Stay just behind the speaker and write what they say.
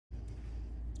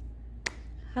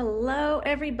Hello,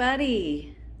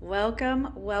 everybody.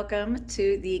 Welcome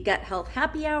to the Gut Health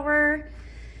Happy Hour.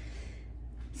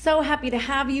 So happy to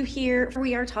have you here.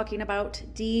 We are talking about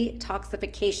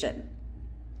detoxification.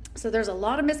 So there's a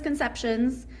lot of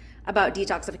misconceptions about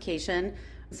detoxification.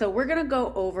 So we're going to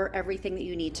go over everything that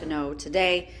you need to know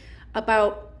today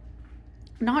about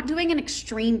not doing an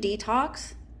extreme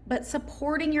detox, but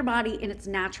supporting your body in its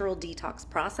natural detox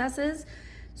processes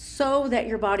so that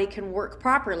your body can work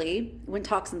properly. When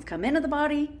toxins come into the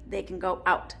body, they can go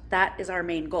out. That is our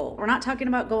main goal. We're not talking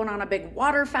about going on a big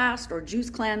water fast or juice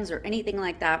cleanse or anything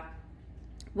like that.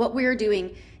 What we're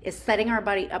doing is setting our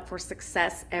body up for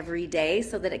success every day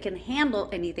so that it can handle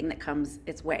anything that comes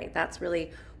its way. That's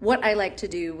really what I like to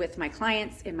do with my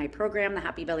clients in my program, the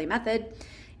Happy Belly Method,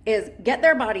 is get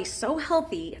their body so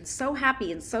healthy and so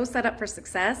happy and so set up for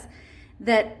success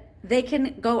that they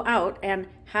can go out and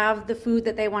have the food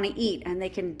that they want to eat, and they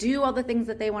can do all the things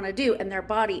that they want to do, and their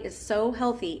body is so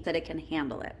healthy that it can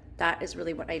handle it. That is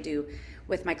really what I do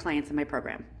with my clients in my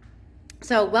program.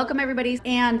 So welcome, everybody.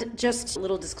 And just a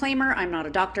little disclaimer, I'm not a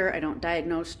doctor. I don't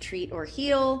diagnose, treat, or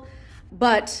heal,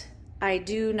 but I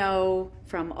do know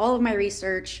from all of my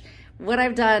research what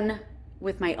I've done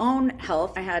with my own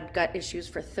health. I had gut issues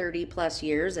for 30 plus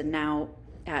years, and now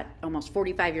at almost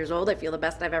 45 years old, I feel the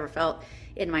best I've ever felt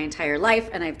in my entire life.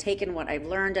 And I've taken what I've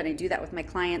learned and I do that with my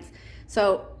clients.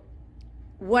 So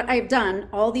what I've done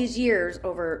all these years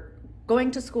over going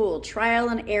to school, trial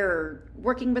and error,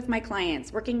 working with my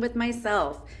clients, working with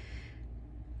myself,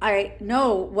 I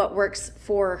know what works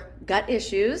for gut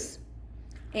issues.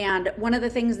 And one of the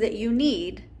things that you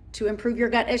need to improve your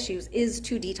gut issues is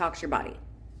to detox your body.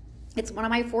 It's one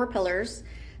of my 4 pillars.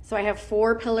 So I have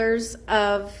 4 pillars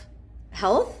of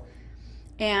health.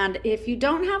 And if you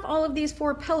don't have all of these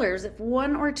 4 pillars, if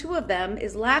one or 2 of them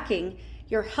is lacking,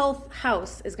 your health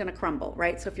house is going to crumble,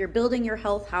 right? So if you're building your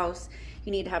health house,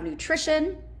 you need to have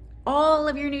nutrition, all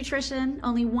of your nutrition.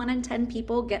 Only 1 in 10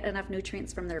 people get enough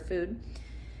nutrients from their food.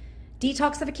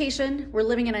 Detoxification, we're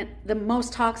living in the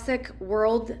most toxic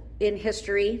world in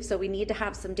history, so we need to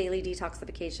have some daily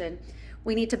detoxification.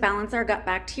 We need to balance our gut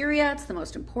bacteria. It's the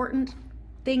most important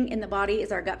thing in the body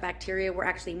is our gut bacteria. We're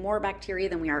actually more bacteria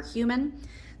than we are human.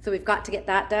 So we've got to get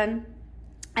that done.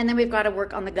 And then we've got to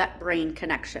work on the gut-brain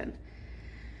connection.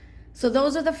 So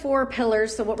those are the 4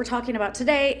 pillars. So what we're talking about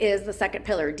today is the second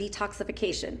pillar,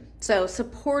 detoxification. So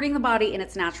supporting the body in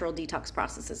its natural detox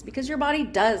processes, because your body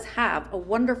does have a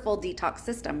wonderful detox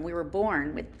system. We were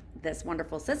born with this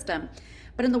wonderful system,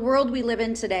 but in the world we live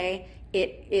in today,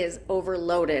 it is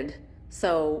overloaded.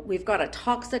 So we've got a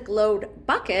toxic load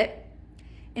bucket,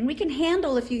 and we can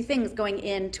handle a few things going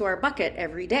into our bucket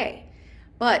every day.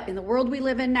 But in the world we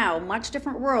live in now, much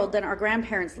different world than our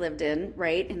grandparents lived in,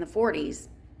 right, in the 40s,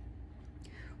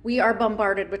 we are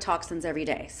bombarded with toxins every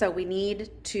day. So we need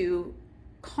to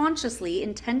consciously,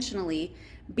 intentionally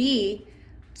be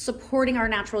supporting our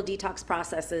natural detox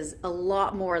processes a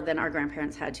lot more than our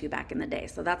grandparents had to back in the day.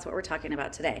 So that's what we're talking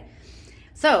about today.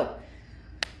 So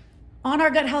on our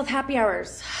Gut Health Happy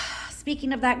Hours,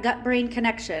 speaking of that gut-brain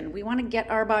connection, we want to get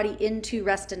our body into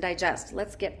rest and digest.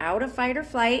 Let's get out of fight or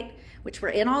flight, which we're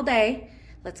in all day.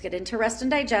 Let's get into rest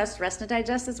and digest. Rest and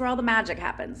digest is where all the magic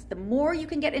happens. The more you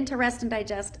can get into rest and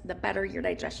digest, the better your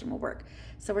digestion will work.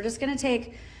 So we're just going to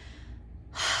take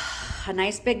a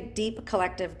nice big deep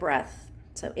collective breath.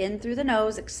 So in through the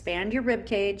nose, expand your rib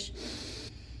cage,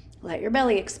 let your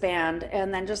belly expand,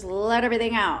 and then just let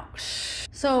everything out.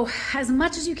 So as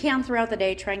much as you can throughout the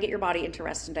day, try and get your body into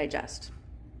rest and digest.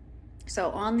 So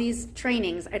on these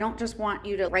trainings, I don't just want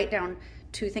you to write down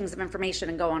 2 things of information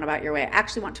and go on about your way. I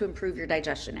actually want to improve your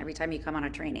digestion every time you come on a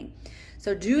training.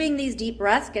 So doing these deep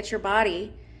breaths gets your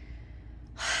body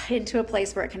into a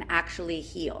place where it can actually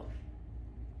heal.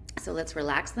 So let's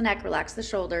relax the neck, relax the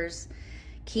shoulders.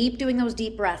 Keep doing those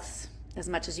deep breaths as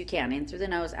much as you can. In through the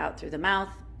nose, out through the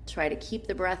mouth. Try to keep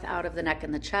the breath out of the neck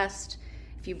and the chest.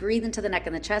 If you breathe into the neck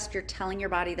and the chest, you're telling your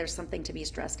body there's something to be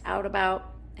stressed out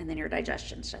about, and then your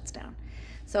digestion shuts down.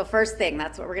 So first thing,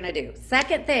 that's what we're going to do.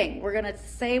 Second thing, we're going to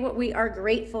say what we are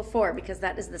grateful for, because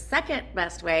that is the second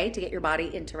best way to get your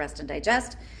body into rest and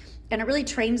digest. And it really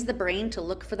trains the brain to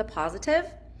look for the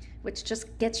positive, which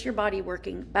just gets your body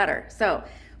working better. So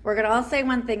we're going to all say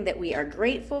one thing that we are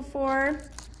grateful for.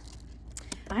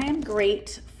 I am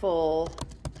grateful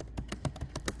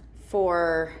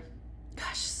for,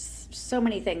 gosh, so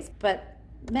many things, but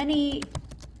many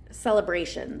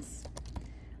celebrations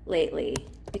lately,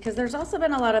 because there's also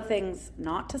been a lot of things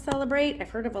not to celebrate. I've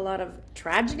heard of a lot of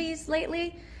tragedies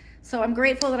lately. So I'm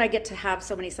grateful that I get to have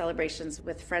so many celebrations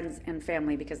with friends and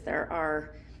family, because there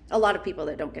are a lot of people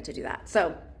that don't get to do that.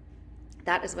 So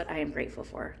That is what I am grateful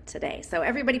for today. So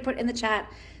everybody put in the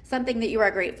chat something that you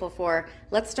are grateful for.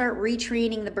 Let's start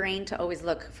retraining the brain to always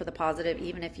look for the positive.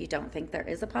 Even if you don't think there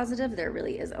is a positive, there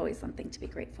really is always something to be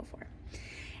grateful for.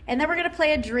 And then we're going to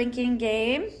play a drinking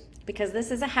game because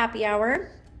this is a happy hour.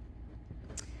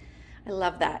 I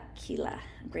love that, Keela.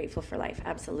 I'm grateful for life.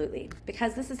 Absolutely.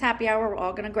 Because this is happy hour, we're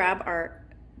all going to grab our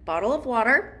bottle of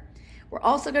water. We're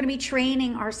also going to be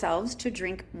training ourselves to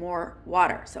drink more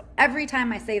water. So every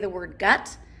time I say the word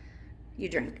gut, you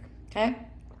drink, okay?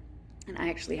 And I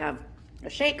actually have a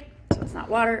shake, so it's not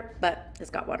water, but it's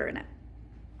got water in it.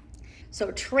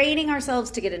 So training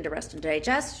ourselves to get into rest and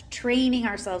digest, training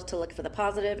ourselves to look for the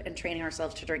positive, and training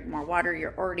ourselves to drink more water.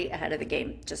 You're already ahead of the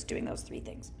game just doing those 3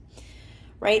 things.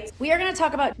 Right? We are going to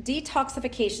talk about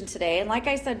detoxification today. And like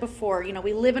I said before,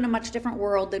 we live in a much different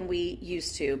world than we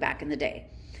used to back in the day.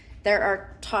 There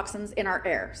are toxins in our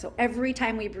air. So every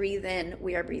time we breathe in,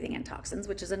 we are breathing in toxins,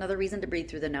 which is another reason to breathe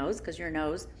through the nose, because your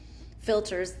nose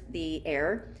filters the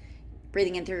air.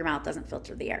 Breathing in through your mouth doesn't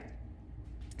filter the air.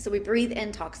 So we breathe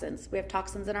in toxins. We have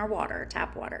toxins in our water,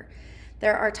 tap water.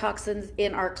 There are toxins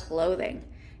in our clothing,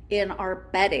 in our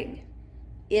bedding,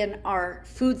 in our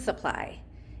food supply,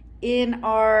 in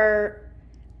our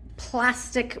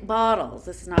plastic bottles.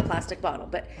 This is not a plastic bottle,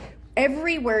 but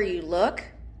everywhere you look,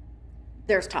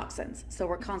 there's toxins. So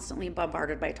we're constantly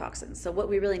bombarded by toxins. So what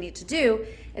we really need to do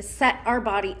is set our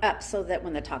body up so that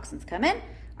when the toxins come in,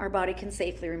 our body can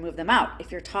safely remove them out.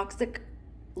 If your toxic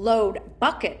load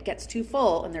bucket gets too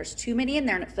full and there's too many in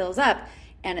there and it fills up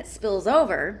and it spills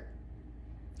over,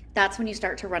 that's when you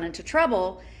start to run into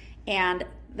trouble. And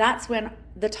that's when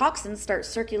the toxins start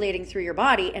circulating through your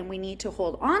body, and we need to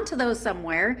hold on to those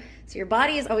somewhere. So your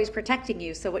body is always protecting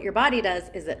you. So what your body does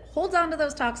is it holds on to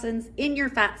those toxins in your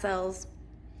fat cells,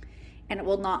 and it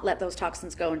will not let those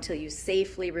toxins go until you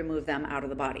safely remove them out of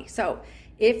the body. So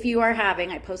if you are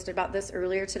having, I posted about this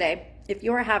earlier today, if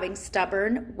you are having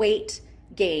stubborn weight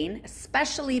gain,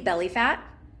 especially belly fat,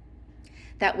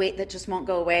 that weight that just won't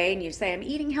go away, and you say, I'm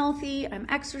eating healthy, I'm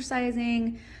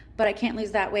exercising, but I can't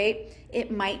lose that weight,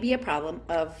 it might be a problem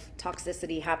of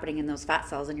toxicity happening in those fat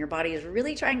cells, and your body is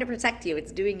really trying to protect you.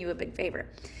 It's doing you a big favor.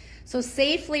 So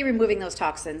safely removing those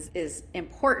toxins is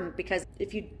important, because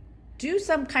if you do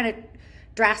some kind of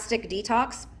drastic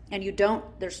detox and you don't,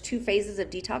 there's 2 phases of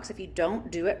detox. If you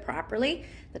don't do it properly,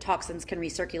 the toxins can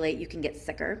recirculate. You can get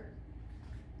sicker.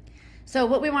 So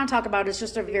what we want to talk about is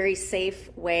just a very safe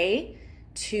way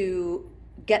to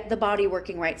get the body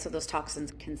working right so those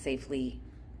toxins can safely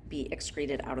be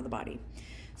excreted out of the body.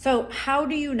 So how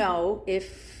do you know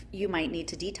if you might need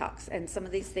to detox? And some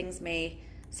of these things may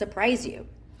surprise you.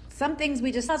 Some things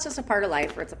that's just a part of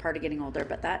life, or it's a part of getting older,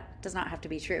 but that does not have to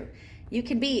be true. You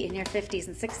can be in your 50s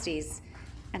and 60s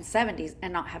and 70s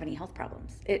and not have any health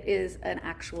problems. It is an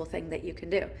actual thing that you can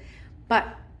do.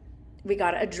 But we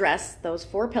got to address those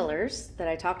 4 pillars that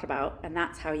I talked about, and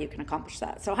that's how you can accomplish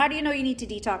that. So how do you know you need to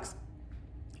detox?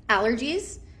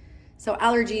 Allergies. So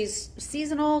allergies,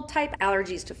 seasonal type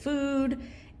allergies to food,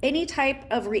 any type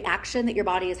of reaction that your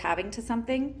body is having to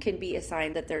something can be a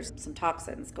sign that there's some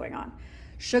toxins going on.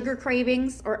 Sugar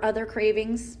cravings or other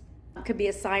cravings could be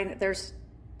a sign that there's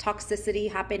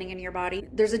toxicity happening in your body.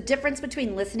 There's a difference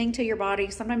between listening to your body.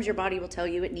 Sometimes your body will tell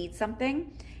you it needs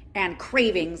something, and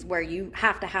cravings where you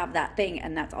have to have that thing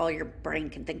and that's all your brain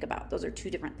can think about. Those are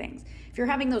 2 different things. If you're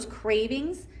having those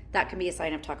cravings, that can be a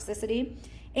sign of toxicity.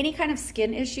 Any kind of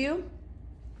skin issue,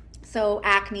 so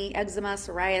acne, eczema,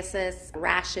 psoriasis,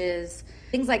 rashes,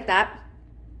 things like that,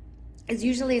 is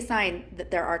usually a sign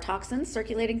that there are toxins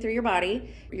circulating through your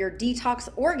body. Your detox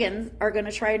organs are going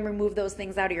to try and remove those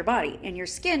things out of your body, and your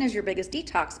skin is your biggest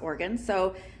detox organ.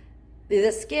 So the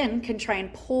skin can try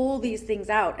and pull these things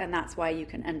out, and that's why you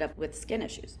can end up with skin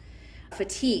issues.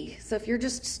 Fatigue. So if you're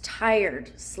just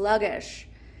tired, sluggish,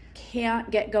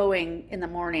 can't get going in the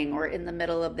morning or in the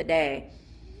middle of the day,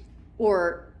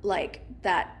 or like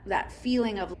that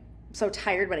feeling of so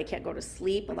tired but I can't go to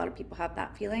sleep. A lot of people have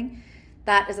that feeling.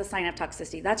 That is a sign of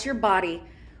toxicity. That's your body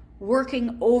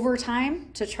working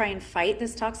overtime to try and fight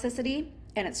this toxicity,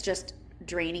 and it's just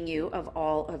draining you of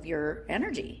all of your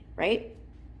energy, right?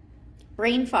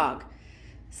 Brain fog.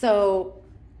 So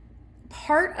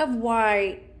part of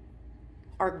why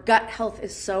our gut health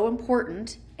is so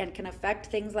important and can affect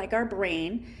things like our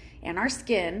brain and our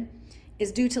skin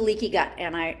is due to leaky gut.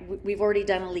 And we've already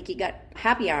done a leaky gut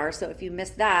happy hour, so if you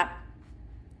missed that,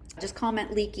 just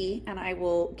comment leaky and I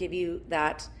will give you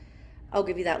that. I'll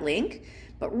give you that link.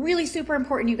 But really super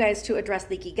important, you guys, to address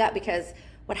leaky gut, because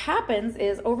what happens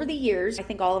is over the years, I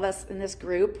think all of us in this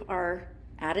group are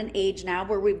at an age now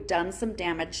where we've done some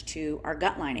damage to our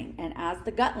gut lining. And as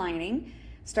the gut lining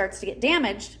starts to get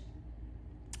damaged,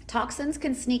 toxins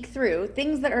can sneak through.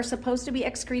 Things that are supposed to be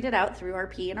excreted out through our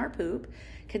pee and our poop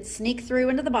can sneak through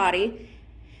into the body,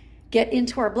 get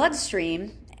into our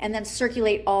bloodstream, and then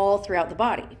circulate all throughout the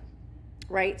body,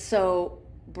 right? So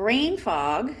brain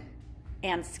fog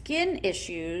and skin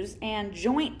issues and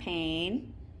joint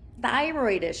pain,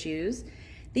 thyroid issues,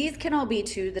 these can all be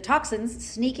to the toxins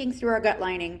sneaking through our gut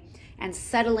lining and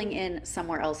settling in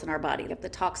somewhere else in our body. If the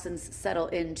toxins settle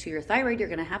into your thyroid, you're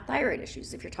gonna have thyroid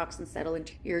issues. If your toxins settle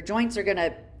into your joints, are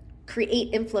gonna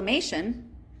create inflammation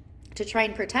to try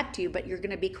and protect you, but you're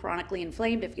gonna be chronically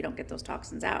inflamed if you don't get those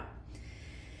toxins out.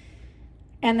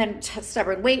 And then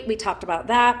stubborn weight, we talked about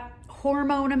that.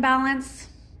 Hormone imbalance,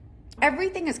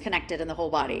 everything is connected in the whole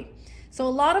body. So a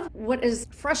lot of what is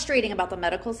frustrating about the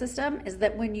medical system is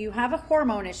that when you have a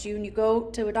hormone issue and you go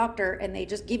to a doctor and they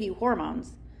just give you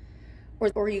hormones,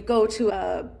 or you go to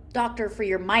a doctor for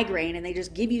your migraine and they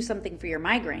just give you something for your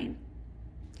migraine,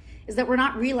 is that we're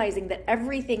not realizing that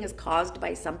everything is caused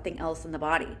by something else in the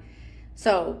body.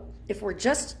 So if we're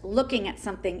just looking at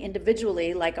something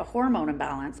individually like a hormone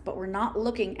imbalance, but we're not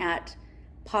looking at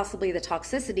possibly the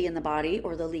toxicity in the body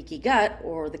or the leaky gut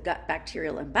or the gut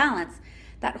bacterial imbalance,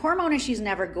 that hormone issue is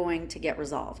never going to get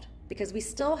resolved because we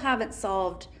still haven't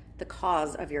solved the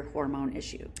cause of your hormone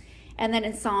issue. And then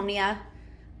insomnia.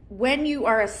 When you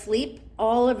are asleep,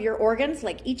 all of your organs,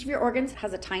 like each of your organs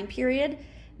has a time period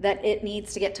that it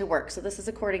needs to get to work. So this is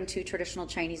according to traditional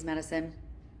Chinese medicine.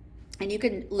 And you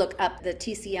can look up the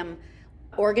TCM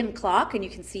organ clock and you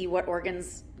can see what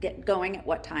organs get going at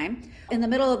what time. In the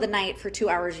middle of the night for 2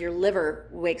 hours, your liver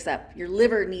wakes up. Your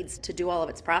liver needs to do all of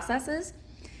its processes.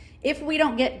 If we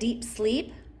don't get deep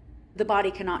sleep, the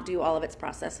body cannot do all of its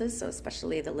processes. So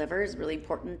especially the liver is really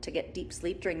important to get deep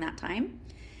sleep during that time.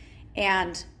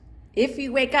 And if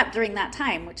you wake up during that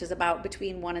time, which is about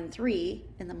between 1 and 3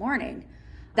 in the morning,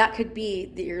 that could be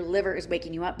that your liver is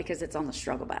waking you up because it's on the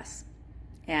struggle bus.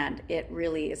 And it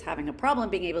really is having a problem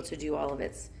being able to do all of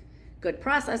its good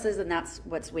processes, and that's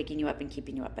what's waking you up and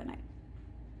keeping you up at night.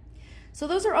 So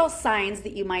those are all signs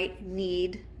that you might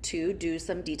need to do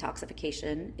some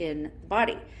detoxification in the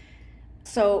body.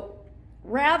 So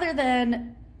rather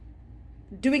than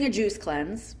doing a juice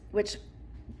cleanse, which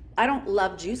I don't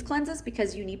love juice cleanses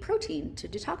because you need protein to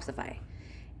detoxify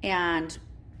and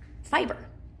fiber.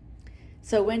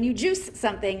 So when you juice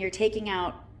something, you're taking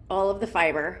out all of the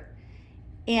fiber,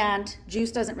 and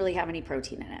juice doesn't really have any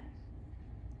protein in it.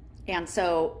 And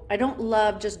so I don't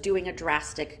love just doing a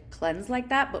drastic cleanse like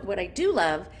that, but what I do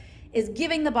love is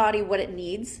giving the body what it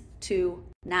needs to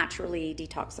naturally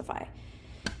detoxify.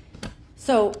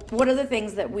 So what are the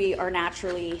things that we are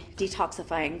naturally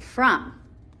detoxifying from?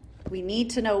 We need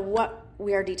to know what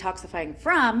we are detoxifying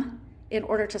from in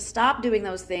order to stop doing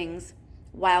those things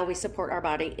while we support our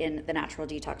body in the natural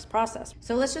detox process.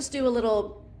 So let's just do a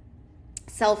little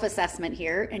self-assessment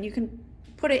here, and you can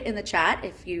put it in the chat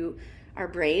if you are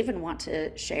brave and want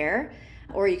to share,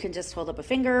 or you can just hold up a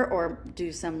finger or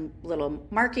do some little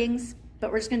markings,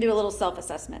 but we're just gonna do a little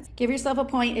self-assessment. Give yourself a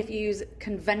point if you use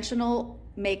conventional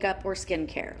makeup or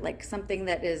skincare, like something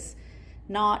that is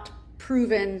not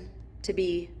proven to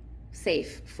be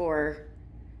safe for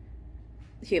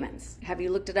humans. Have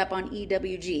you looked it up on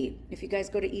EWG? If you guys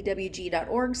go to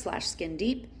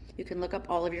ewg.org/skindeep, you can look up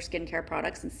all of your skincare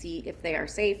products and see if they are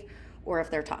safe or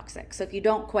if they're toxic. So if you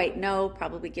don't quite know,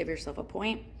 probably give yourself a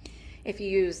point. If you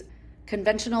use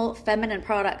conventional feminine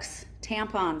products,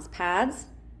 tampons, pads,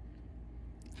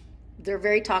 they're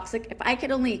very toxic. If I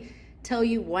could only tell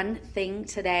you one thing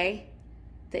today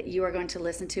that you are going to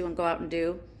listen to and go out and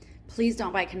do, please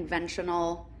don't buy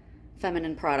conventional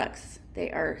feminine products.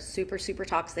 They are super, super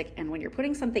toxic. And when you're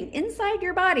putting something inside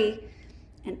your body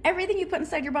and everything you put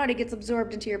inside your body gets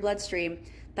absorbed into your bloodstream,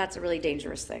 that's a really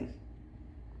dangerous thing.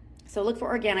 So look for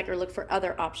organic or look for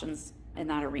other options in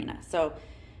that arena. So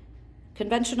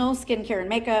conventional skincare and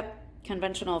makeup,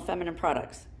 conventional feminine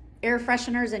products. Air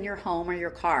fresheners in your home or your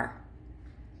car.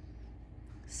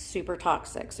 Super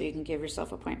toxic, so you can give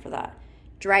yourself a point for that.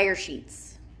 Dryer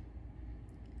sheets.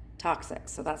 Toxic,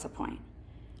 so that's a point.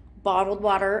 Bottled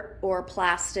water or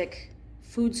plastic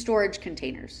food storage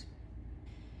containers.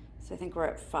 So I think we're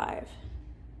at 5.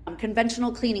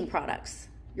 Conventional cleaning products.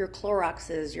 Your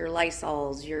Cloroxes, your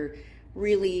Lysols, your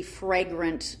really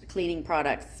fragrant cleaning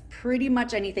products. Pretty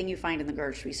much anything you find in the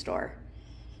grocery store.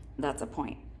 That's a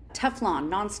point. Teflon,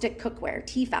 nonstick cookware,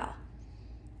 Tefal.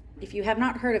 If you have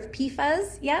not heard of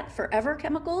PFAS yet, forever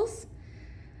chemicals,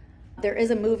 there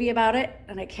is a movie about it,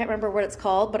 and I can't remember what it's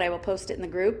called, but I will post it in the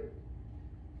group.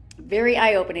 Very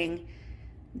eye-opening.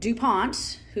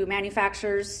 DuPont, who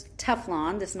manufactures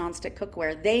Teflon, this nonstick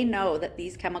cookware, they know that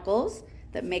these chemicals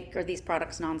that are these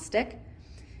products nonstick.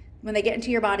 When they get into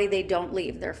your body, they don't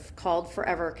leave. They're called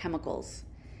forever chemicals.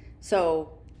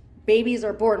 So babies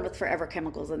are born with forever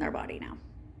chemicals in their body now.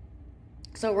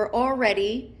 So we're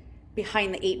already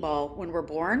behind the 8 ball when we're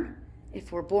born,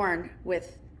 if we're born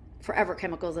with forever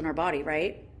chemicals in our body,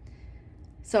 right?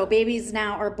 So babies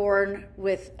now are born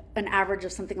with an average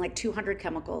of something like 200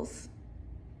 chemicals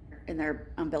in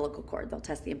their umbilical cord. They'll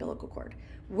test the umbilical cord.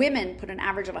 Women put an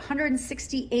average of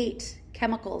 168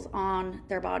 chemicals on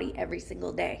their body every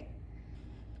single day.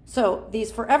 So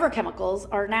these forever chemicals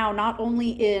are now not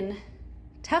only in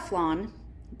Teflon,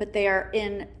 but they are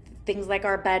in things like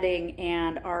our bedding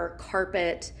and our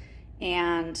carpet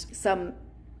and some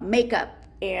makeup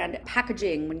and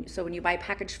packaging. So when you buy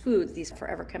packaged foods, these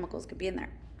forever chemicals could be in there.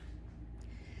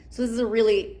 So this is a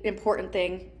really important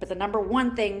thing, but the number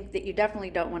one thing that you definitely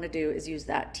don't want to do is use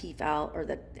that Tefal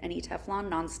or any Teflon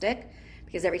nonstick,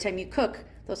 because every time you cook,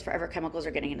 those forever chemicals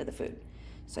are getting into the food.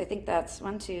 So I think that's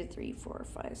 1, 2, 3, 4,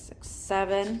 5, 6,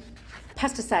 7.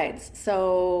 Pesticides.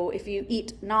 So if you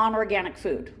eat non-organic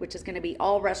food, which is going to be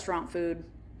all restaurant food,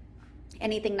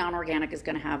 anything non-organic is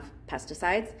going to have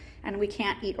pesticides, and we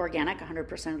can't eat organic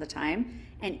 100% of the time.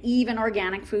 And even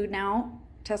organic food now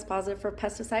tests positive for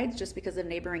pesticides just because of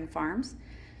neighboring farms.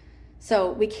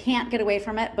 So we can't get away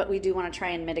from it, but we do want to try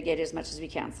and mitigate it as much as we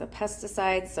can. So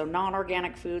pesticides, so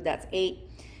non-organic food, that's 8.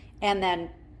 And then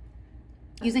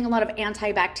using a lot of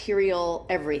antibacterial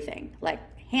everything, like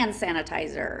hand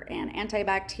sanitizer and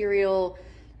antibacterial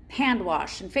hand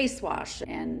wash and face wash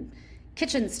and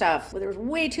kitchen stuff. There's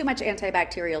way too much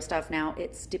antibacterial stuff now.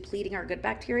 It's depleting our good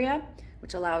bacteria,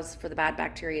 which allows for the bad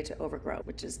bacteria to overgrow,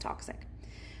 which is toxic.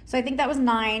 So I think that was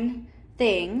 9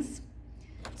 things.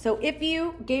 So if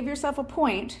you gave yourself a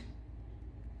point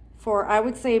for, I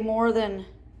would say, more than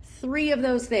 3 of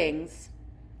those things,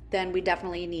 then we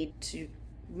definitely need to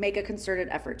make a concerted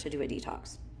effort to do a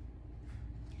detox.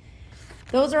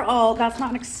 Those are all, that's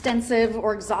not an extensive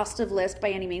or exhaustive list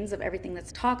by any means of everything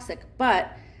that's toxic,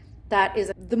 but that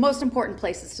is the most important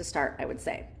places to start, I would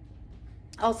say.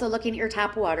 Also, looking at your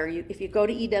tap water, if you go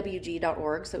to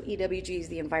ewg.org, so EWG is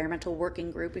the Environmental Working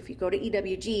Group. If you go to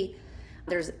EWG,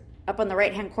 there's up on the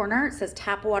right-hand corner, it says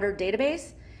Tap Water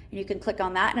Database, and you can click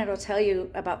on that, and it'll tell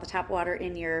you about the tap water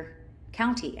in your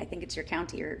county. I think it's your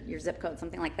county or your zip code,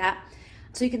 something like that.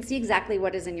 So you can see exactly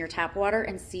what is in your tap water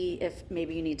and see if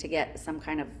maybe you need to get some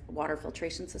kind of water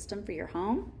filtration system for your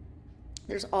home.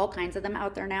 There's all kinds of them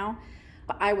out there now.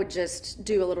 I would just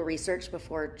do a little research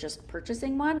before just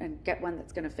purchasing one and get one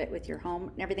that's going to fit with your home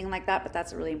and everything like that, but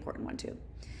that's a really important one too.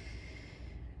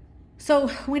 So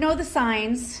we know the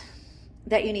signs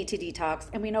that you need to detox,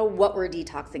 and we know what we're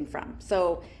detoxing from.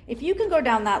 So if you can go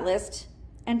down that list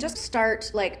and just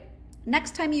start, like,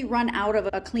 next time you run out of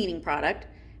a cleaning product,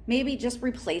 maybe just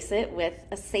replace it with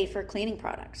a safer cleaning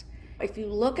product. If you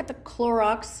look at the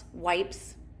Clorox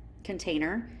wipes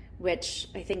container, which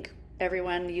I think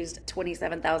everyone used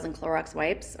 27,000 Clorox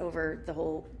wipes over the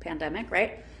whole pandemic,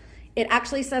 right? It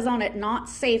actually says on it, not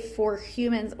safe for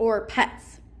humans or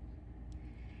pets.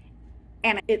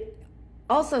 And it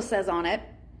also says on it,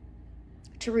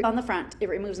 on the front, it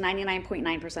removes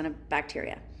 99.9% of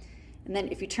bacteria. And then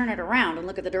if you turn it around and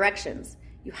look at the directions,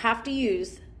 you have to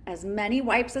use as many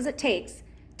wipes as it takes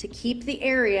to keep the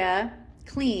area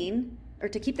clean, or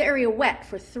to keep the area wet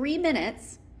for 3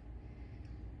 minutes.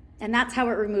 And that's how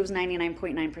it removes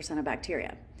 99.9% of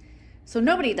bacteria. So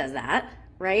nobody does that,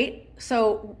 right?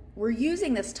 So we're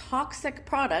using this toxic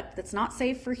product that's not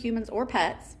safe for humans or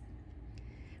pets.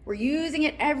 We're using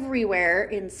it everywhere,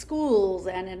 in schools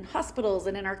and in hospitals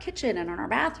and in our kitchen and in our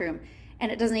bathroom,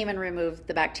 and it doesn't even remove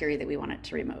the bacteria that we want it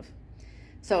to remove.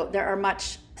 So there are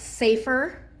much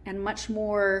safer and much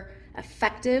more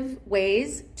effective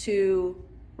ways to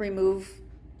remove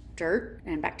dirt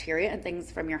and bacteria and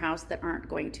things from your house that aren't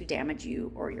going to damage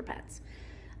you or your pets.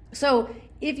 So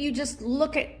if you just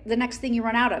look at the next thing you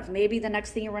run out of, maybe the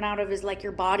next thing you run out of is like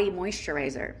your body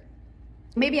moisturizer.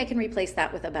 Maybe I can replace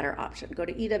that with a better option. Go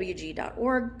to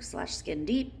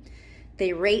ewg.org/skindeep.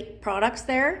 They rate products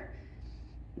there.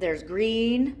 There's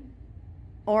green,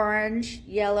 orange,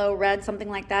 yellow, red, something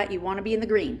like that. You want to be in the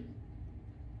green.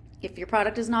 If your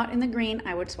product is not in the green,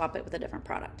 I would swap it with a different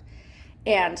product.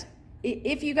 And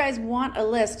if you guys want a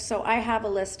list, so I have a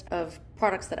list of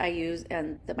products that I use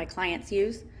and that my clients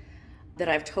use that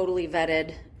I've totally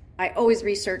vetted. I always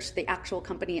research the actual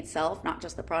company itself, not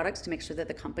just the products, to make sure that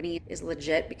the company is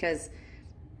legit, because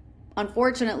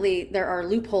unfortunately there are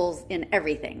loopholes in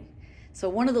everything. So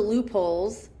one of the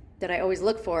loopholes that I always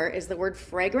look for is the word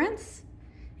fragrance.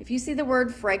 If you see the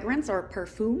word fragrance or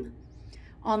perfume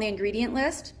on the ingredient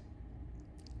list,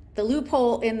 The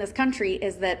loophole in this country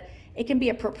is that it can be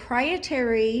a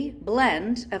proprietary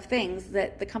blend of things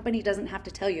that the company doesn't have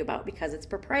to tell you about because it's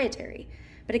proprietary,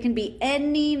 but it can be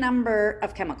any number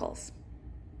of chemicals.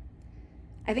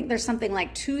 I think there's something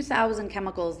like 2,000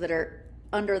 chemicals that are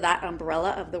under that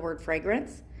umbrella of the word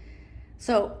fragrance.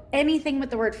 So anything with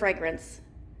the word fragrance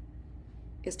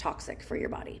is toxic for your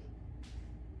body.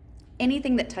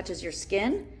 Anything that touches your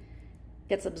skin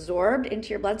gets absorbed into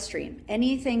your bloodstream.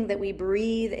 Anything that we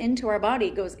breathe into our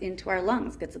body goes into our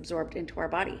lungs, gets absorbed into our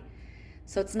body.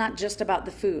 So it's not just about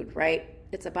the food, right?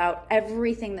 It's about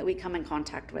everything that we come in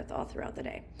contact with all throughout the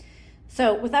day.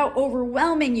 So without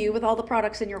overwhelming you with all the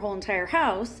products in your whole entire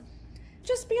house,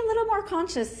 just be a little more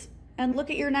conscious and look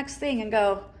at your next thing and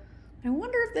go, I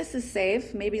wonder if this is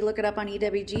safe. Maybe look it up on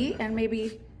EWG and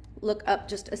maybe look up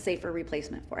just a safer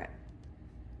replacement for it.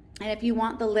 And if you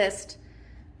want the list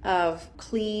of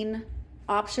clean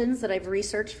options that I've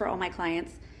researched for all my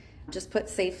clients, just put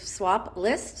Safe Swap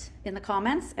list in the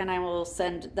comments and I will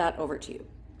send that over to you.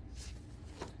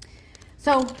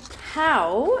 So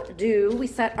how do we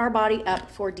set our body up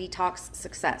for detox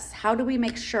success? How do we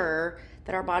make sure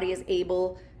that our body is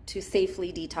able to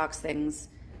safely detox things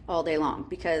all day long?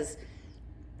 Because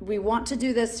we want to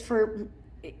do this for,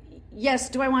 yes,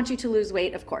 do I want you to lose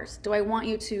weight? Of course. Do I want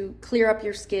you to clear up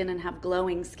your skin and have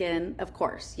glowing skin? Of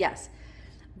course, yes.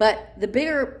 But the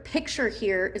bigger picture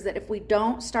here is that if we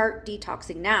don't start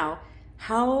detoxing now,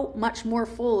 how much more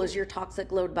full is your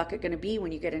toxic load bucket going to be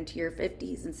when you get into your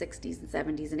 50s and 60s and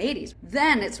 70s and 80s?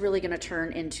 Then it's really going to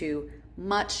turn into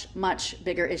much, much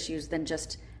bigger issues than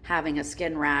just having a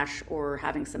skin rash or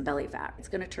having some belly fat. It's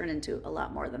going to turn into a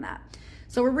lot more than that.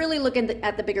 So we're really looking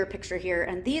at the bigger picture here,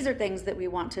 and these are things that we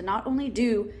want to not only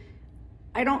do.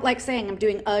 I don't like saying I'm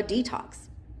doing a detox.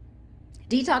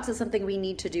 Detox is something we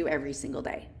need to do every single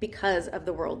day because of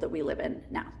the world that we live in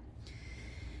now.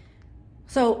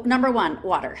 So number one,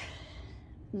 water.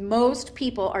 Most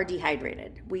people are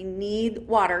dehydrated. We need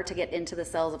water to get into the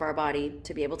cells of our body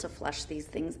to be able to flush these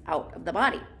things out of the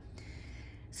body.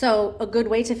 So a good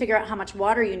way to figure out how much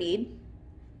water you need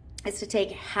is to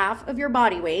take half of your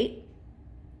body weight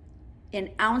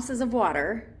in ounces of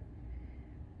water,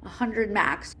 100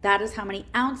 max. That is how many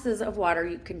ounces of water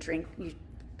you can drink. You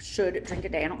should drink a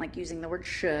day. I don't like using the word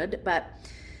should, but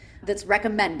that's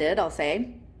recommended, I'll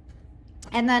say.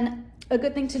 And then a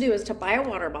good thing to do is to buy a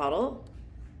water bottle,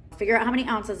 figure out how many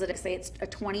ounces it is. Say it's a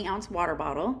 20-ounce water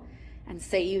bottle, and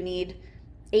say you need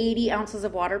 80 ounces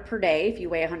of water per day if you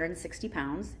weigh 160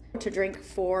 pounds, to drink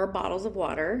 4 bottles of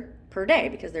water per day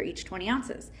because they're each 20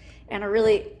 ounces. And a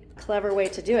really clever way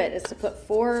to do it is to put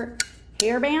 4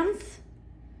 hair bands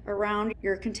around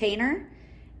your container,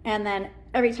 and then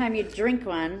every time you drink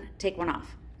one, take one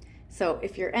off. So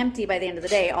if you're empty by the end of the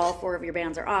day, all 4 of your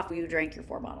bands are off, you drank your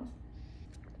 4 bottles.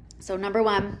 So number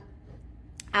one,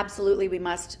 absolutely we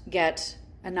must get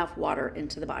enough water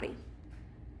into the body.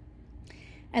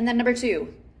 And then number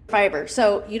 2, fiber.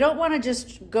 So you don't want to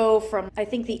just go from, I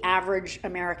think the average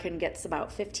American gets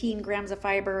about 15 grams of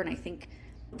fiber, and I think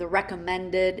the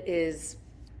recommended is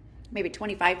maybe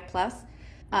 25 plus.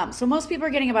 So most people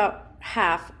are getting about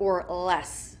half or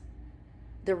less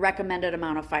the recommended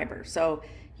amount of fiber. So,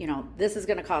 you know, this is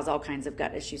going to cause all kinds of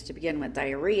gut issues to begin with,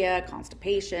 diarrhea,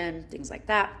 constipation, things like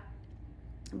that.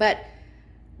 But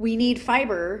we need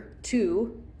fiber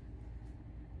to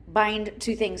bind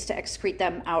to things to excrete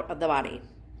them out of the body.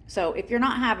 So if you're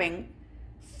not having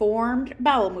formed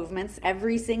bowel movements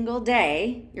every single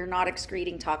day, you're not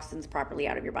excreting toxins properly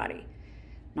out of your body.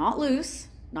 Not loose,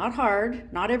 not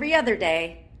hard, not every other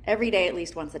day, every day at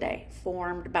least once a day,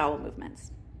 formed bowel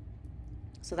movements.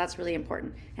 So that's really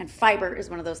important. And fiber is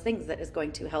one of those things that is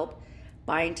going to help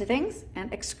bind to things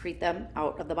and excrete them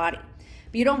out of the body.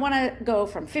 But you don't want to go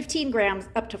from 15 grams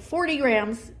up to 40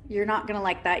 grams. You're not going to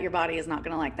like that. Your body is not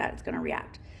going to like that. It's going to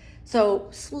react. So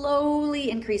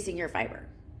slowly increasing your fiber,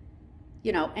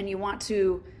 you know, and you want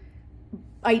to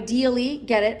ideally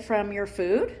get it from your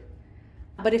food.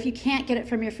 But if you can't get it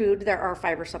from your food, there are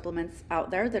fiber supplements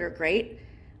out there that are great.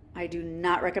 I do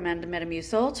not recommend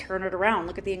Metamucil. Turn it around.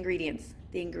 Look at the ingredients.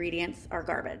 The ingredients are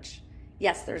garbage.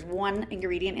 Yes, there's one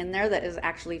ingredient in there that is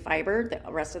actually fiber.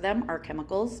 The rest of them are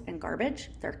chemicals and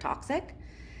garbage. They're toxic.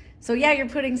 So yeah, you're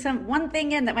putting one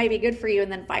thing in that might be good for you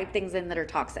and then 5 things in that are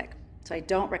toxic. So I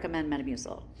don't recommend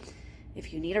Metamucil.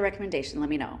 If you need a recommendation, let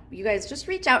me know. You guys just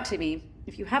reach out to me.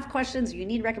 If you have questions, you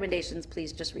need recommendations,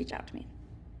 please just reach out to me.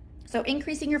 So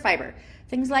increasing your fiber,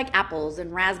 things like apples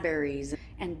and raspberries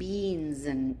and beans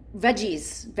and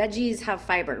veggies. Veggies have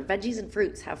fiber. Veggies and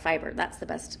fruits have fiber. That's the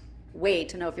best way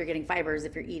to know if you're getting fibers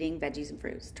if you're eating veggies and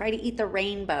fruits. Try to eat the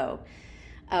rainbow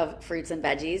of fruits and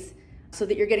veggies. so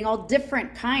that you're getting all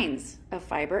different kinds of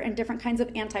fiber and different kinds of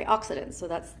antioxidants. So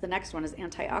that's the next one, is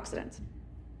antioxidants.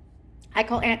 I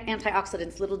call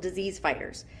antioxidants little disease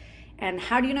fighters. And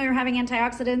how do you know you're having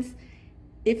antioxidants?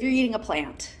 If you're eating a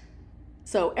plant.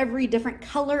 So every different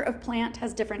color of plant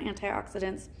has different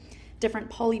antioxidants, different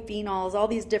polyphenols, all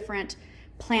these different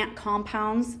plant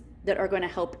compounds that are going to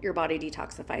help your body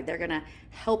detoxify. They're going to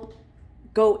help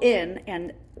go in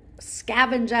and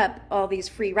scavenge up all these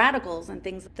free radicals and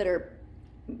things that are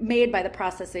made by the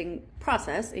processing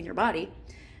process in your body.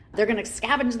 They're going to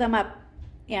scavenge them up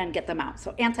and get them out.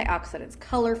 So antioxidants,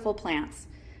 colorful plants,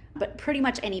 but pretty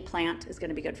much any plant is going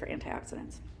to be good for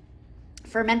antioxidants.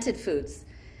 Fermented foods,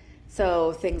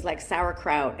 so things like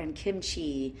sauerkraut and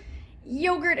kimchi.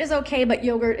 Yogurt is okay, but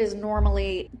yogurt is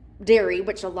normally dairy,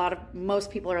 which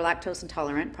most people are lactose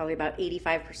intolerant. Probably about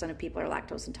 85% of people are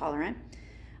lactose intolerant.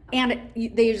 And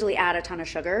they usually add a ton of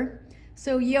sugar.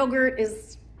 So yogurt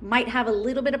might have a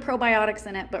little bit of probiotics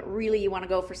in it, but really you want to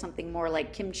go for something more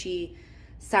like kimchi,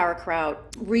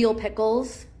 sauerkraut, real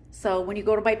pickles. So when you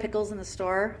go to buy pickles in the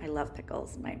store, I love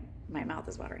pickles. My mouth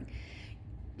is watering.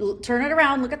 Turn it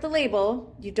around, look at the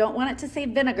label. You don't want it to say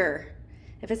vinegar.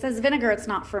 If it says vinegar, it's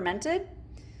not fermented.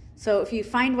 So if you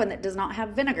find one that does not have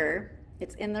vinegar,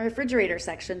 it's in the refrigerator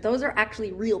section. Those are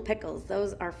actually real pickles.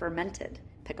 Those are fermented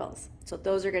pickles. So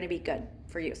those are going to be good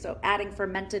for you. So adding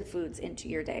fermented foods into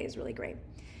your day is really great.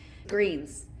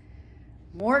 Greens,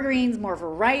 more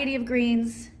variety of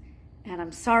greens. And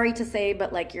I'm sorry to say,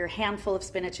 but like your handful of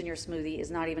spinach in your smoothie is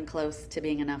not even close to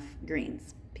being enough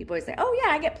greens. People always say, oh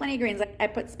yeah, I get plenty of greens. I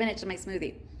put spinach in my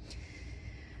smoothie.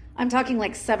 I'm talking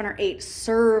like 7 or 8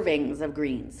 servings of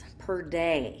greens per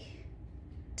day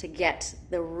to get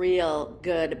the real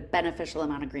good beneficial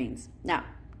amount of greens. Now,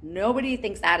 nobody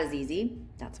thinks that is easy.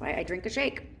 That's why I drink a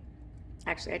shake.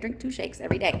 Actually, I drink 2 shakes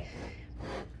every day.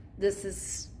 This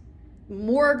is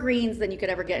more greens than you could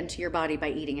ever get into your body by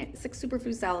eating it. 6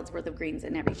 superfood salads worth of greens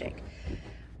in every shake.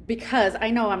 Because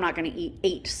I know I'm not going to eat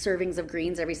 8 servings of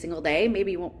greens every single day,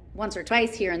 maybe once or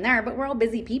twice here and there, but we're all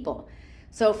busy people.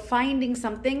 So finding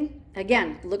something,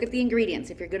 again, look at the ingredients.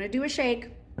 If you're going to do a shake,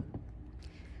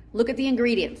 look at the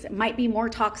ingredients. It might be more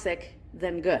toxic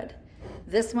than good.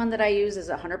 This one that I use is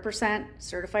 100%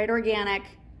 certified organic,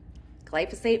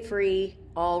 glyphosate free,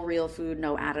 all real food,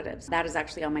 no additives. That is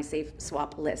actually on my Safe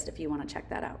Swap list if you want to check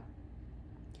that out.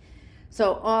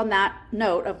 So on that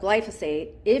note of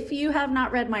glyphosate, if you have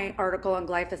not read my article on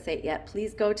glyphosate yet,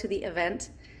 please go to the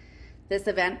event, this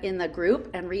event in the group,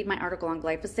 and read my article on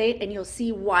glyphosate, and you'll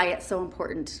see why it's so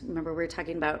important. Remember, we were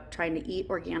talking about trying to eat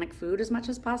organic food as much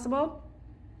as possible.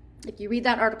 If you read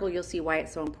that article, you'll see why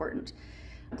it's so important.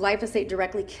 Glyphosate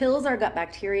directly kills our gut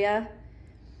bacteria.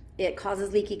 It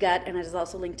causes leaky gut, and it is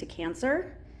also linked to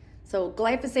cancer. So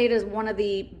glyphosate is one of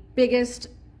the biggest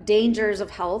dangers of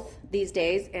health these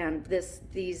days, and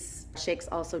these shakes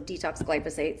also detox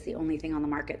glyphosate. It's the only thing on the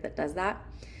market that does that.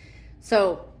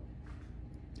 So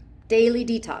daily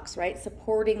detox, right?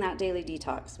 Supporting that daily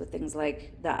detox with things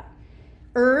like that.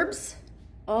 Herbs,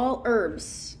 all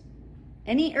herbs.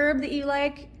 Any herb that you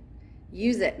like,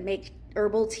 use it. Make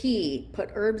herbal tea,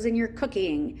 put herbs in your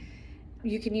cooking.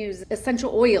 You can use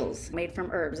essential oils made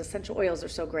from herbs. Essential oils are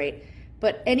so great.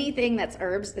 But anything that's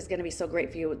herbs is going to be so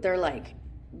great for you. They're like,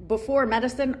 before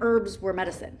medicine, herbs were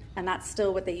medicine. And that's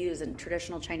still what they use in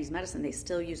traditional Chinese medicine. They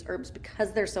still use herbs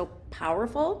because they're so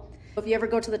powerful. If you ever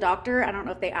go to the doctor, I don't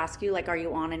know if they ask you, like, are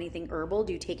you on anything herbal?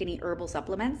 Do you take any herbal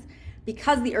supplements?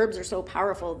 Because the herbs are so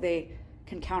powerful, they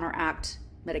can counteract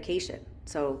medication.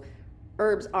 So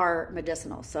herbs are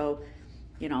medicinal. So,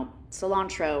 you know,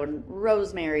 cilantro and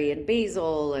rosemary and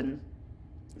basil and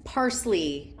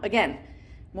parsley. Again,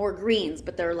 more greens,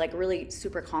 but they're like really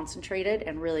super concentrated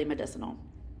and really medicinal.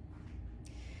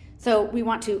 So we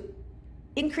want to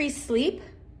increase sleep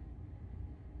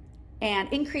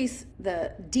and increase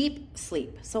the deep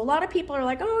sleep. So a lot of people are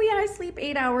like, oh yeah, I sleep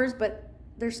 8 hours, but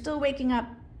they're still waking up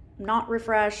not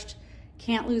refreshed,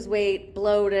 can't lose weight,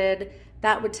 bloated.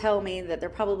 That would tell me that they're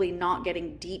probably not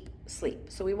getting deep sleep.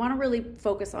 So we want to really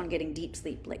focus on getting deep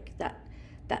sleep, like that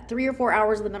 3 or 4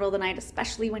 hours in the middle of the night,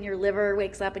 especially when your liver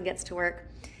wakes up and gets to work.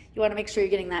 You want to make sure you're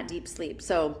getting that deep sleep.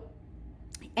 So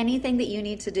anything that you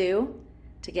need to do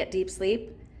to get deep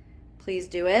sleep, please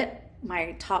do it.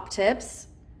 My top tips: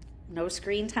 no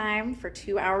screen time for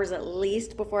 2 hours at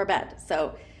least before bed.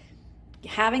 So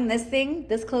having this thing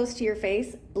this close to your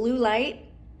face, blue light,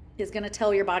 is going to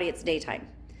tell your body it's daytime.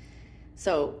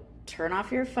 So turn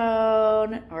off your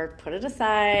phone or put it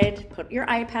aside, put your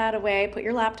iPad away, put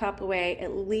your laptop away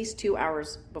at least 2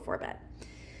 hours before bed.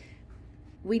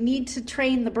 We need to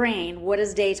train the brain what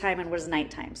is daytime and what is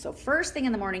nighttime. So first thing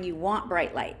in the morning, you want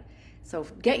bright light. So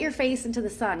get your face into the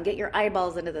sun, get your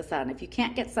eyeballs into the sun. If you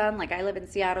can't get sun, like I live in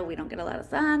Seattle, we don't get a lot of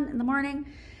sun in the morning.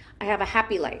 I have a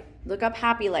happy light. Look up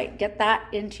happy light. Get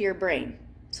that into your brain.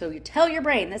 So you tell your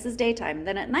brain this is daytime.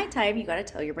 Then at nighttime, you got to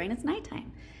tell your brain it's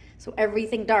nighttime. So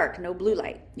everything dark, no blue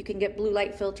light. You can get blue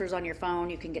light filters on your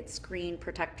phone. You can get screen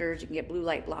protectors. You can get blue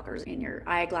light blockers in your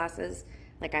eyeglasses,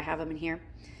 like I have them in here.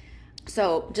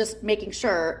 So just making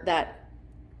sure that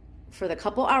for the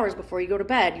couple hours before you go to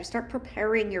bed, you start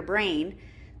preparing your brain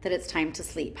that it's time to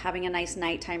sleep. Having a nice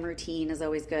nighttime routine is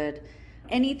always good.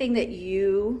 Anything that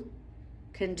you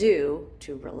can do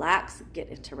to relax, get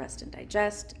into rest and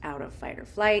digest, out of fight or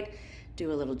flight,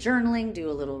 do a little journaling, do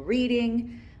a little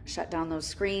reading, shut down those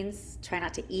screens, try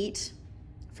not to eat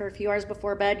for a few hours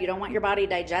before bed. You don't want your body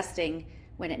digesting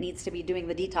when it needs to be doing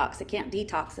the detox. It can't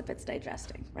detox if it's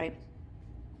digesting, right?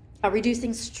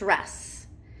 Reducing stress.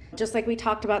 Just like we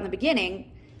talked about in the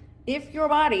beginning, if your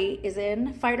body is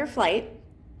in fight or flight,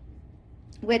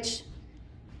 which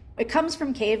it comes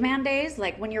from caveman days,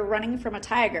 like when you're running from a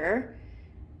tiger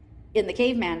in the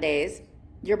caveman days,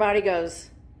 your body goes,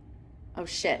 oh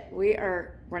shit, we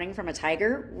are running from a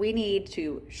tiger. We need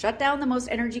to shut down the most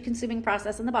energy consuming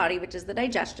process in the body, which is the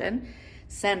digestion,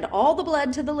 send all the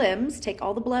blood to the limbs, take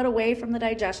all the blood away from the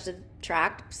digestive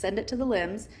tract, send it to the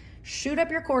limbs, shoot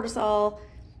up your cortisol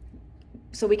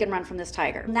so we can run from this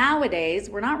tiger. Nowadays,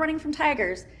 we're not running from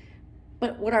tigers,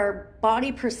 but what our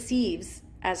body perceives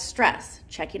as stress,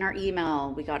 checking our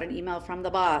email, we got an email from the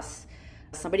boss,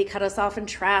 somebody cut us off in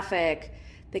traffic,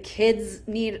 the kids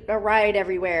need a ride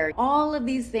everywhere. All of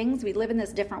these things, we live in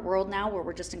this different world now where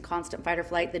we're just in constant fight or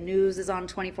flight. The news is on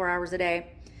 24 hours a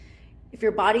day. If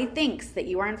your body thinks that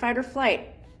you are in fight or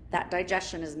flight, that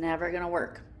digestion is never going to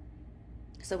work.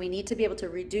 So we need to be able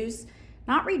to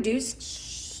not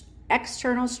reduce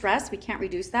external stress. We can't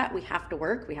reduce that. We have to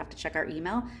work. We have to check our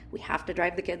email. We have to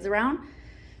drive the kids around.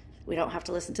 We don't have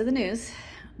to listen to the news.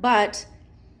 But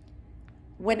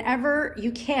whenever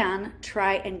you can,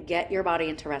 try and get your body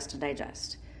into rest and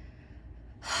digest.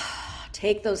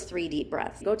 Take those 3 deep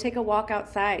breaths. Go take a walk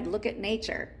outside. Look at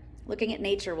nature. Looking at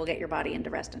nature will get your body into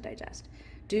rest and digest.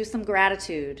 Do some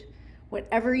gratitude.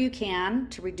 Whatever you can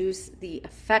to reduce the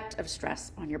effect of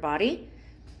stress on your body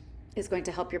is going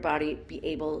to help your body be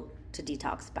able to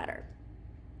detox better.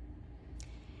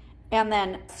 And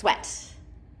then sweat.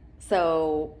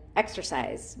 So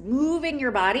exercise. Moving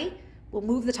your body will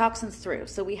move the toxins through.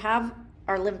 So we have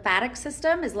our lymphatic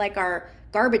system is like our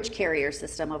garbage carrier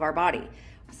system of our body.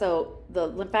 So the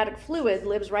lymphatic fluid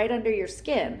lives right under your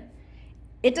skin.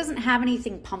 It doesn't have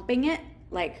anything pumping it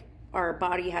like our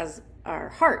body has our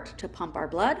heart to pump our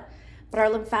blood, but our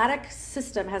lymphatic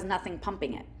system has nothing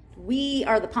pumping it. We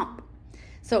are the pump.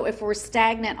 So if we're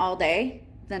stagnant all day,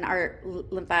 then our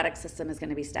lymphatic system is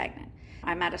going to be stagnant.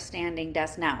 I'm at a standing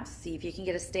desk now. See if you can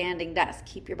get a standing desk.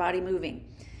 Keep your body moving.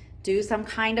 Do some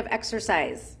kind of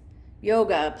exercise,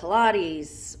 yoga,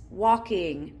 Pilates,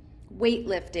 walking,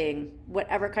 weightlifting,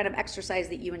 whatever kind of exercise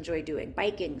that you enjoy doing,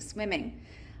 biking, swimming,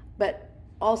 but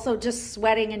also just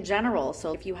sweating in general.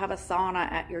 So if you have a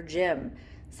sauna at your gym,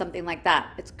 something like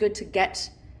that, it's good to get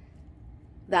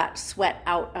that sweat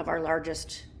out of our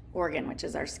largest organ, which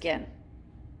is our skin.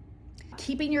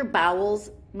 Keeping your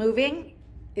bowels moving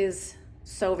is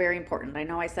so very important. I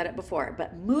know I said it before,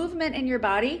 but movement in your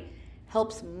body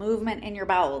helps movement in your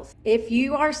bowels. If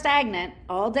you are stagnant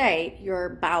all day, your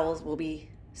bowels will be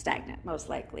stagnant, most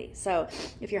likely. So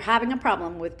if you're having a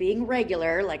problem with being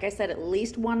regular, like I said, at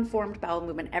least one formed bowel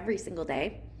movement every single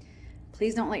day,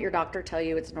 please don't let your doctor tell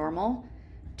you it's normal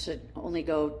to only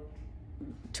go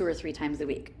 2 or 3 times a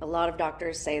week. A lot of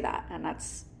doctors say that, and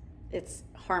it's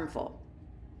harmful.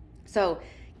 So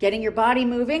getting your body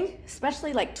moving,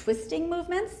 especially like twisting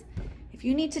movements, if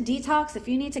you need to detox, if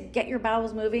you need to get your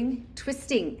bowels moving,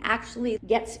 twisting actually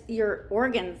gets your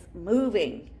organs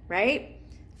moving, right?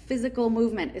 Physical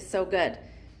movement is so good.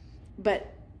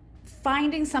 But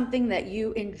finding something that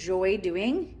you enjoy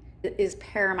doing is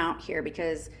paramount here,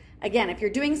 because again, if you're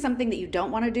doing something that you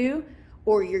don't want to do,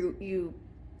 or you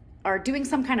are doing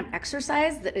some kind of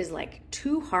exercise that is like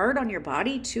too hard on your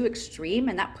body, too extreme,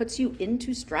 and that puts you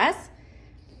into stress,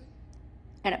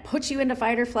 and it puts you into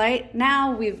fight or flight,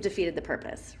 now we've defeated the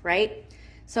purpose, right?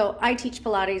 So I teach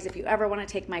Pilates. If you ever want to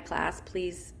take my class,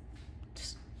 please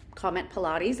just comment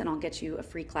Pilates and I'll get you a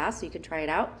free class so you can try it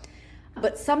out.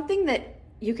 But something that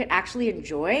you can actually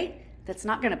enjoy that's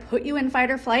not going to put you in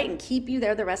fight or flight and keep you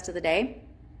there the rest of the day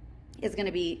is going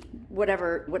to be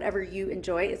whatever you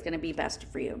enjoy is going to be best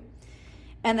for you.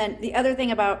 And then the other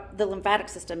thing about the lymphatic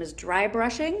system is dry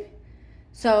brushing.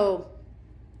 So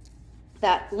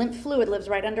that lymph fluid lives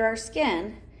right under our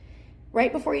skin.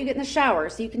 right before you get in the shower.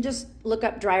 So you can just look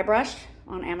up dry brush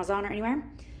on Amazon or anywhere.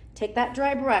 Take that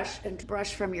dry brush and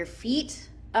brush from your feet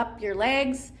up your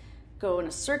legs, go in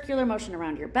a circular motion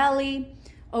around your belly,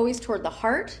 always toward the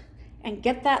heart, and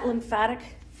get that lymphatic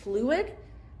fluid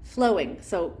flowing.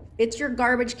 So it's your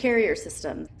garbage carrier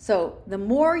system. So the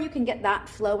more you can get that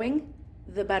flowing,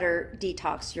 the better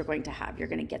detox you're going to have. You're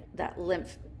going to get that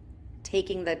lymph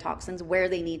taking the toxins where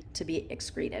they need to be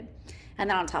excreted. And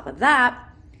then on top of that,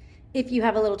 if you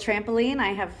have a little trampoline, I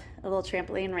have a little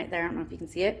trampoline right there. I don't know if you can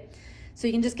see it. So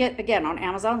you can just get, again, on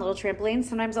Amazon, a little trampoline.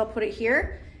 Sometimes I'll put it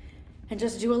here and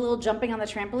just do a little jumping on the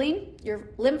trampoline. Your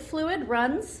lymph fluid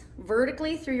runs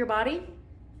vertically through your body.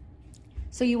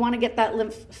 So you want to get that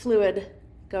lymph fluid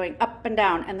going up and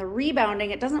down. And the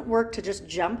rebounding, it doesn't work to just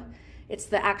jump. It's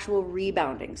the actual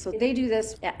rebounding. So they do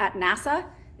this at NASA.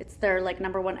 It's their like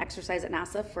 #1 exercise at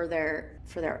NASA for their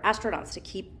astronauts to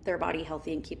keep their body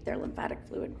healthy and keep their lymphatic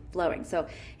fluid flowing. So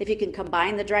if you can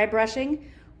combine the dry brushing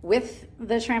with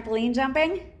the trampoline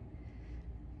jumping,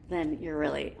 then you're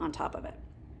really on top of it.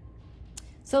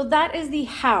 So that is the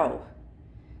how.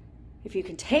 If you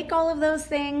can take all of those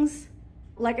things,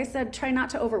 like I said, try not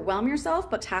to overwhelm yourself,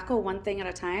 but tackle one thing at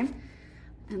a time.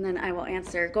 And then I will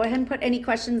answer. Go ahead and put any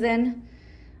questions in.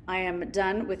 I am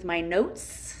done with my notes.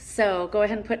 So go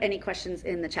ahead and put any questions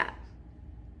in the chat.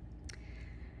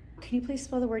 Can you please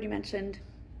spell the word you mentioned?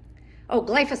 Oh,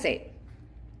 glyphosate.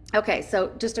 Okay,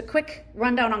 so just a quick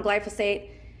rundown on glyphosate.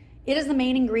 It is the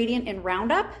main ingredient in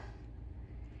Roundup,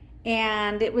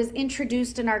 and it was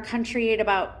introduced in our country at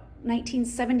about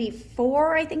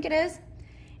 1974, I think it is.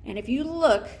 And if you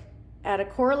look at a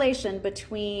correlation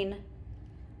between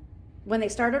when they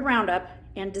started Roundup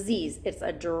and disease, it's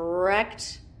a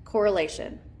direct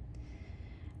correlation.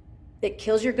 It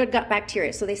kills your good gut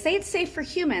bacteria. So they say it's safe for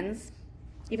humans,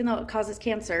 even though it causes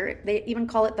cancer. They even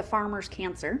call it the farmer's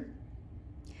cancer.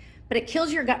 But it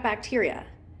kills your gut bacteria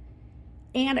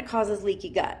and it causes leaky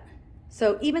gut.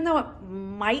 So even though it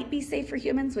might be safe for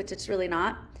humans, which it's really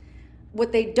not,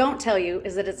 what they don't tell you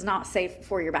is that it's not safe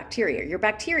for your bacteria. Your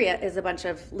bacteria is a bunch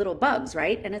of little bugs,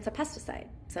 right? And it's a pesticide.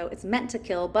 So it's meant to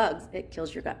kill bugs. It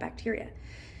kills your gut bacteria.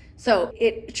 So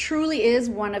it truly is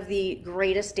one of the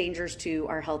greatest dangers to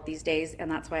our health these days. And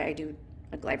that's why I do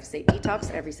a glyphosate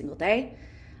detox every single day.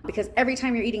 Because every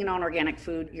time you're eating a non-organic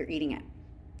food, you're eating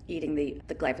the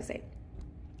glyphosate.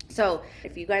 So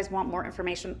if you guys want more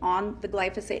information on the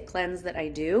glyphosate cleanse that I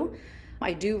do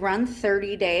run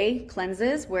 30-day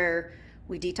cleanses where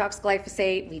we detox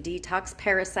glyphosate, we detox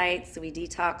parasites, we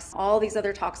detox all these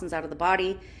other toxins out of the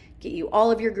body, get you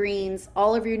all of your greens,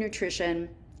 all of your nutrition,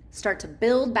 start to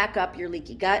build back up your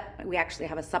leaky gut. We actually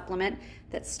have a supplement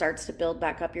that starts to build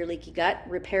back up your leaky gut,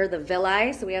 repair the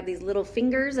villi. So we have these little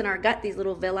fingers in our gut, these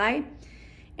little villi,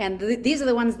 and these are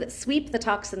the ones that sweep the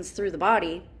toxins through the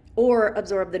body or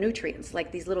absorb the nutrients.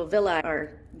 Like these little villi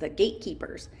are the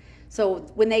gatekeepers. So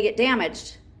when they get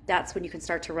damaged, that's when you can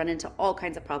start to run into all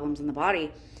kinds of problems in the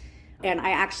body. And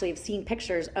I actually have seen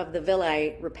pictures of the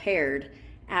villi repaired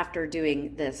after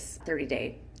doing this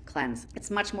 30-day cleanse.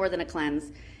 It's much more than a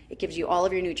cleanse. It gives you all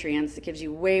of your nutrients. It gives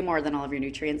you way more than all of your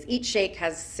nutrients. Each shake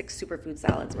has 6 superfood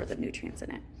salads worth of nutrients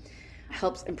in it. It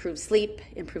helps improve sleep,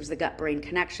 improves the gut-brain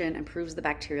connection, improves the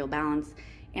bacterial balance,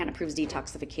 and improves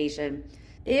detoxification.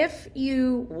 If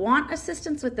you want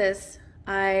assistance with this,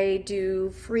 I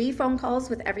do free phone calls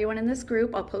with everyone in this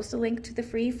group. I'll post a link to the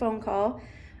free phone call.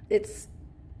 It's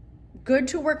good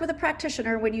to work with a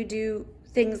practitioner when you do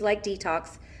things like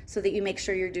detox so that you make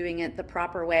sure you're doing it the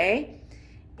proper way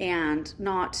and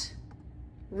not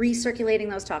recirculating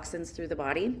those toxins through the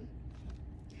body.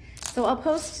 So I'll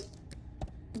post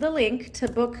the link to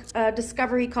book a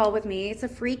discovery call with me. It's a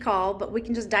free call, but we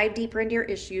can just dive deeper into your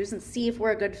issues and see if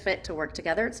we're a good fit to work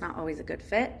together. It's not always a good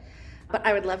fit, but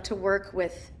I would love to work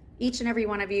with each and every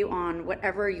one of you on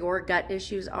whatever your gut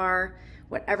issues are,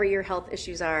 whatever your health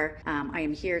issues are. I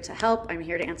am here to help. I'm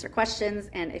here to answer questions.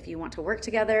 And if you want to work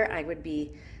together, I would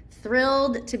be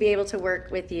thrilled to be able to work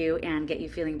with you and get you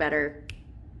feeling better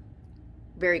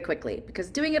very quickly. Because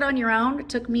doing it on your own, it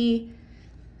took me,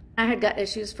 I had gut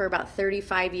issues for about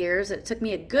 35 years. It took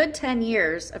me a good 10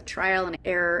 years of trial and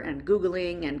error and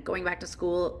Googling and going back to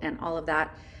school and all of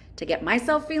that to get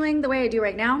myself feeling the way I do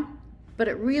right now. But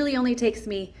it really only takes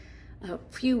me a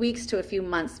few weeks to a few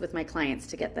months with my clients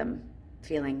to get them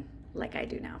feeling like I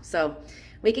do now. So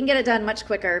we can get it done much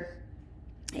quicker,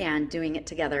 and doing it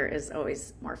together is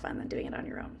always more fun than doing it on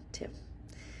your own too.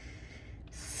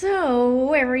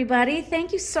 So everybody,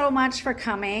 thank you so much for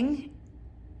coming.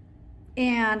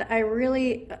 And I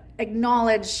really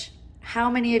acknowledge how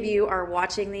many of you are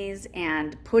watching these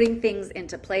and putting things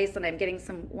into place, and I'm getting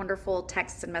some wonderful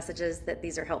texts and messages that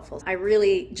these are helpful. I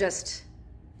really just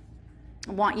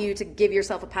want you to give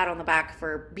yourself a pat on the back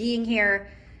for being here,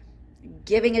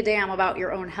 giving a damn about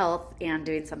your own health, and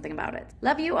doing something about it.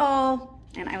 Love you all,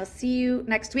 and I will see you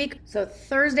next week. So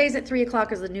Thursdays at 3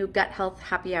 o'clock is the new Gut Health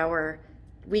Happy Hour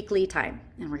weekly time,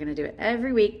 and we're going to do it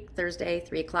every week, Thursday,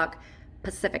 3 o'clock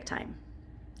Pacific time,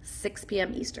 6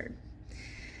 p.m. Eastern.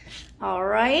 All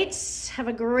right, have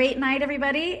a great night,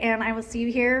 everybody, and I will see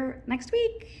you here next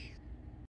week.